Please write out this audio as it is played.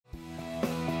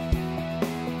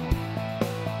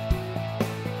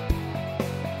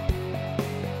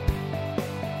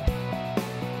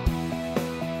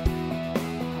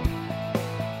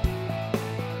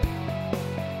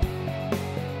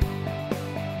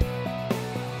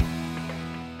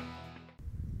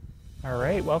All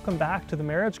right, welcome back to the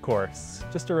marriage course.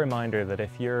 Just a reminder that if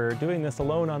you're doing this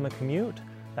alone on the commute,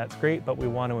 that's great, but we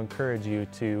want to encourage you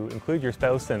to include your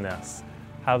spouse in this.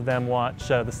 Have them watch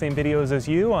the same videos as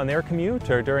you on their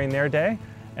commute or during their day,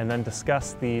 and then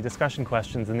discuss the discussion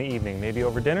questions in the evening, maybe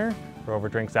over dinner or over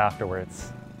drinks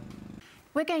afterwards.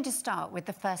 We're going to start with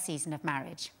the first season of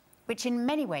marriage, which in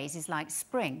many ways is like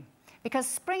spring. Because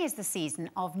spring is the season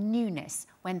of newness,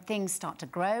 when things start to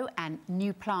grow and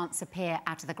new plants appear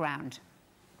out of the ground.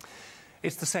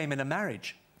 It's the same in a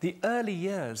marriage. The early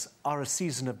years are a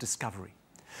season of discovery.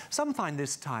 Some find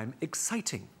this time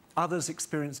exciting. Others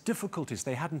experience difficulties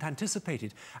they hadn't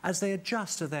anticipated as they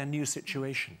adjust to their new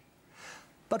situation.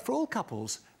 But for all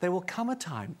couples, there will come a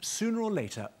time, sooner or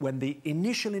later, when the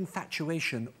initial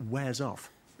infatuation wears off.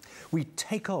 We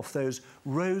take off those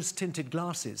rose-tinted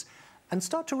glasses and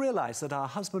start to realise that our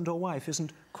husband or wife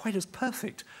isn't quite as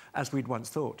perfect as we'd once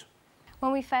thought.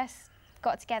 When we first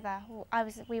got together,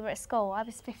 we were at school. I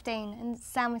was 15 and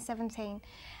Sam was 17,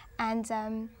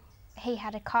 and he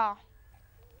had a car,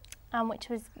 which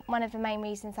was one of the main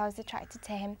reasons I was attracted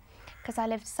to him, because I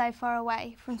lived so far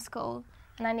away from school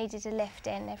and I needed a lift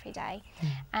in every day.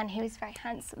 And he was very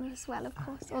handsome as well, of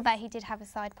course, although he did have a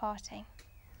side party,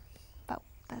 but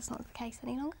that's not the case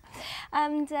any longer.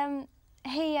 And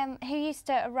he used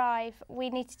to arrive. We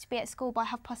needed to be at school by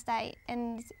 8:30,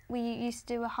 and we used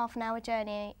to do a half-an-hour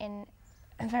journey in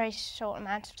a very short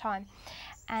amount of time.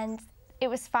 And it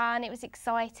was fun, it was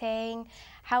exciting.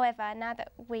 However, now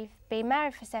that we've been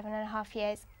married for 7.5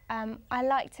 years, I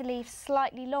like to leave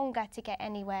slightly longer to get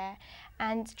anywhere.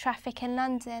 And traffic in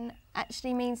London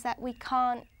actually means that we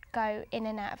can't go in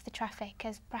and out of the traffic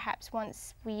as perhaps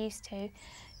once we used to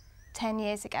 10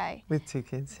 years ago. With 2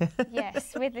 kids.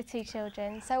 Yes, with the 2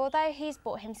 children. So although he's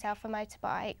bought himself a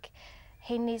motorbike,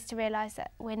 he needs to realise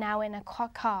that we're now in a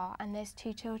car and there's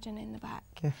 2 children in the back.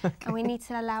 Okay. And we need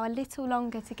to allow a little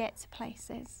longer to get to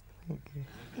places. Thank you.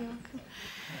 You're welcome.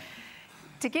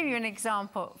 To give you an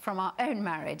example from our own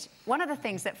marriage, one of the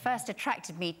things that first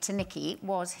attracted me to Nicky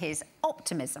was his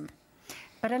optimism.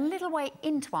 But a little way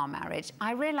into our marriage,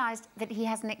 I realised that he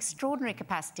has an extraordinary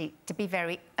capacity to be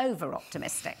very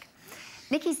over-optimistic.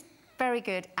 Nicky's very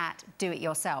good at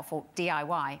do-it-yourself, or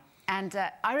DIY, and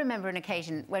I remember an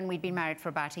occasion when we'd been married for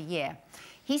about a year.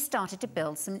 He started to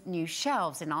build some new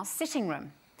shelves in our sitting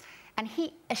room, and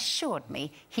he assured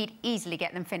me he'd easily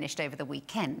get them finished over the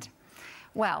weekend.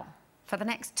 Well, for the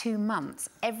next 2 months,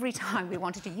 every time we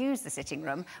wanted to use the sitting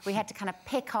room, we had to kind of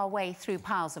pick our way through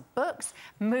piles of books,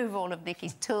 move all of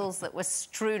Nicky's tools that were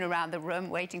strewn around the room,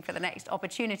 waiting for the next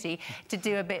opportunity to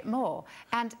do a bit more.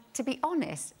 And to be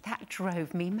honest, that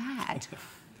drove me mad.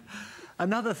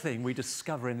 Another thing we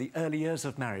discover in the early years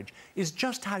of marriage is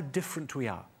just how different we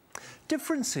are.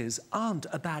 Differences aren't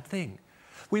a bad thing.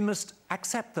 We must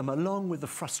accept them along with the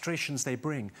frustrations they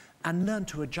bring and learn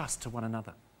to adjust to one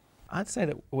another. I'd say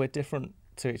that we're different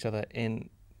to each other in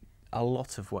a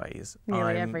lot of ways.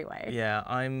 Nearly every way. Yeah,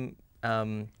 I'm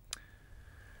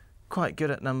quite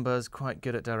good at numbers, quite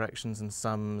good at directions and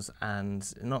sums,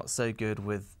 and not so good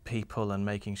with people and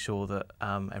making sure that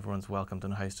everyone's welcomed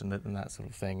and hosted and that sort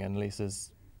of thing. And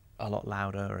Lisa's a lot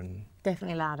louder and...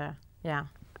 Definitely louder, yeah.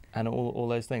 And all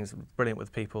those things. Brilliant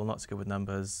with people, not so good with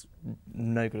numbers,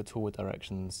 no good at all with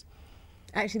directions.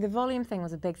 Actually, the volume thing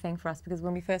was a big thing for us, because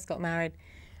when we first got married,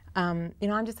 you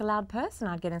know, I'm just a loud person.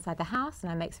 I'd get inside the house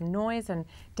and I'd make some noise, and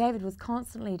David was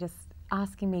constantly just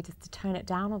asking me just to tone it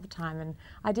down all the time, and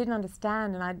I didn't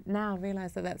understand, and I now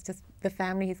realise that that's just the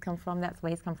family he's come from, that's where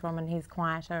he's come from, and he's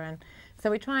quieter, and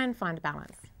so we try and find a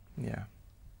balance. Yeah.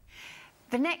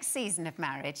 The next season of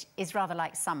marriage is rather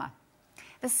like summer.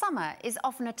 The summer is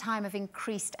often a time of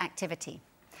increased activity.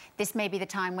 This may be the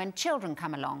time when children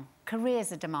come along,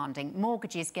 careers are demanding,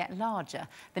 mortgages get larger,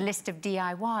 the list of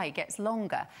DIY gets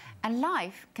longer, and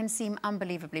life can seem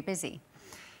unbelievably busy.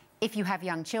 If you have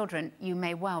young children, you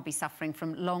may well be suffering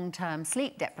from long-term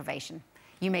sleep deprivation.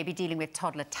 You may be dealing with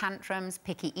toddler tantrums,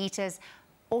 picky eaters,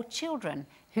 or children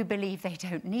who believe they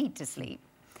don't need to sleep.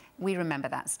 We remember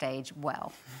that stage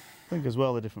well. I think as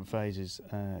well the different phases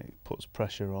puts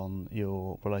pressure on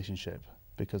your relationship,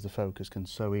 because the focus can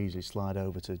so easily slide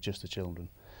over to just the children.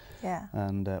 Yeah.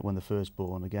 And when they're first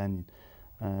born again,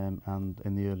 and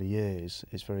in the early years,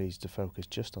 it's very easy to focus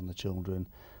just on the children,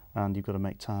 and you've got to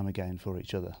make time again for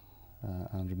each other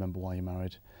and remember why you're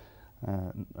married,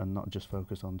 and not just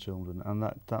focus on children. And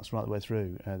that's right the way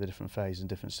through the different phases and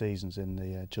different seasons in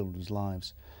the children's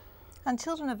lives. And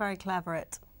children are very clever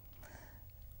at,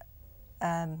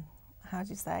 how do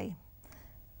you say,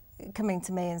 coming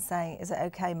to me and saying, is it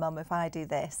okay, Mum, if I do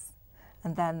this?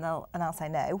 And then I'll say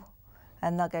no.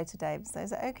 And they'll go to Dave and say,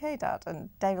 is it okay, Dad? And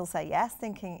Dave will say yes,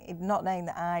 thinking, not knowing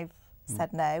that I've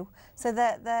said no. So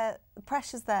the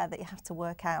pressure's there that you have to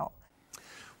work out.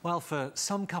 Well, for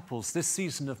some couples, this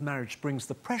season of marriage brings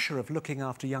the pressure of looking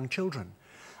after young children.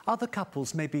 Other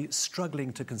couples may be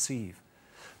struggling to conceive.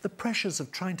 The pressures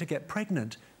of trying to get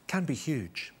pregnant can be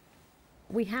huge.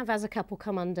 We have, as a couple,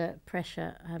 come under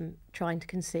pressure trying to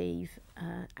conceive,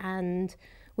 and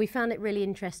we found it really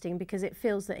interesting because it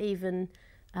feels that even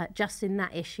just in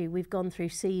that issue, we've gone through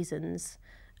seasons.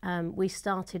 We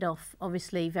started off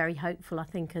obviously very hopeful, I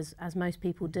think, as most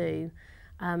people do,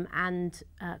 and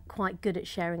quite good at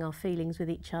sharing our feelings with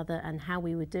each other and how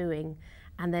we were doing.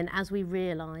 And then as we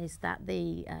realised that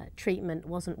the treatment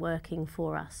wasn't working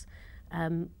for us,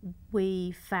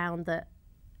 we found that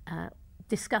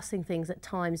discussing things at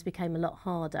times became a lot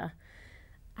harder.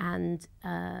 And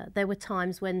there were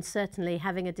times when certainly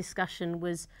having a discussion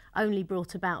was only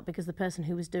brought about because the person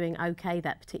who was doing okay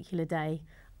that particular day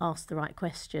asked the right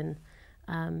question.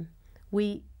 At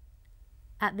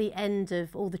the end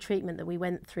of all the treatment that we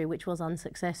went through, which was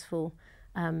unsuccessful,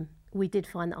 we did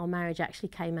find that our marriage actually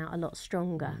came out a lot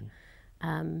stronger.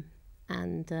 Yeah,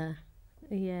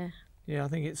 I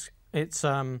think it's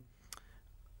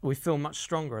we feel much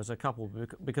stronger as a couple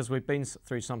because we've been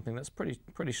through something that's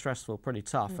pretty stressful, pretty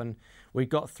tough, and we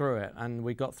got through it, and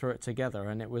we got through it together,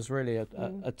 and it was really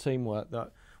a teamwork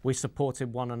that we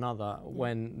supported one another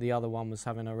when the other one was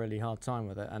having a really hard time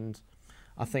with it. And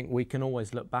I think we can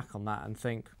always look back on that and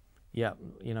think, yeah,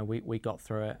 you know, we got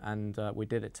through it, and we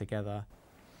did it together.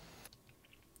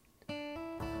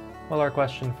 Well, our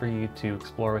question for you to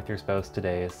explore with your spouse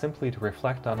today is simply to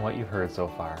reflect on what you've heard so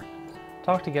far.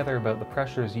 Talk together about the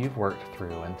pressures you've worked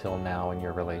through until now in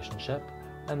your relationship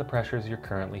and the pressures you're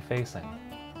currently facing.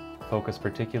 Focus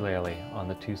particularly on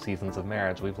the 2 seasons of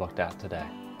marriage we've looked at today.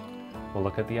 We'll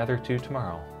look at the other 2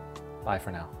 tomorrow. Bye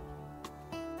for now.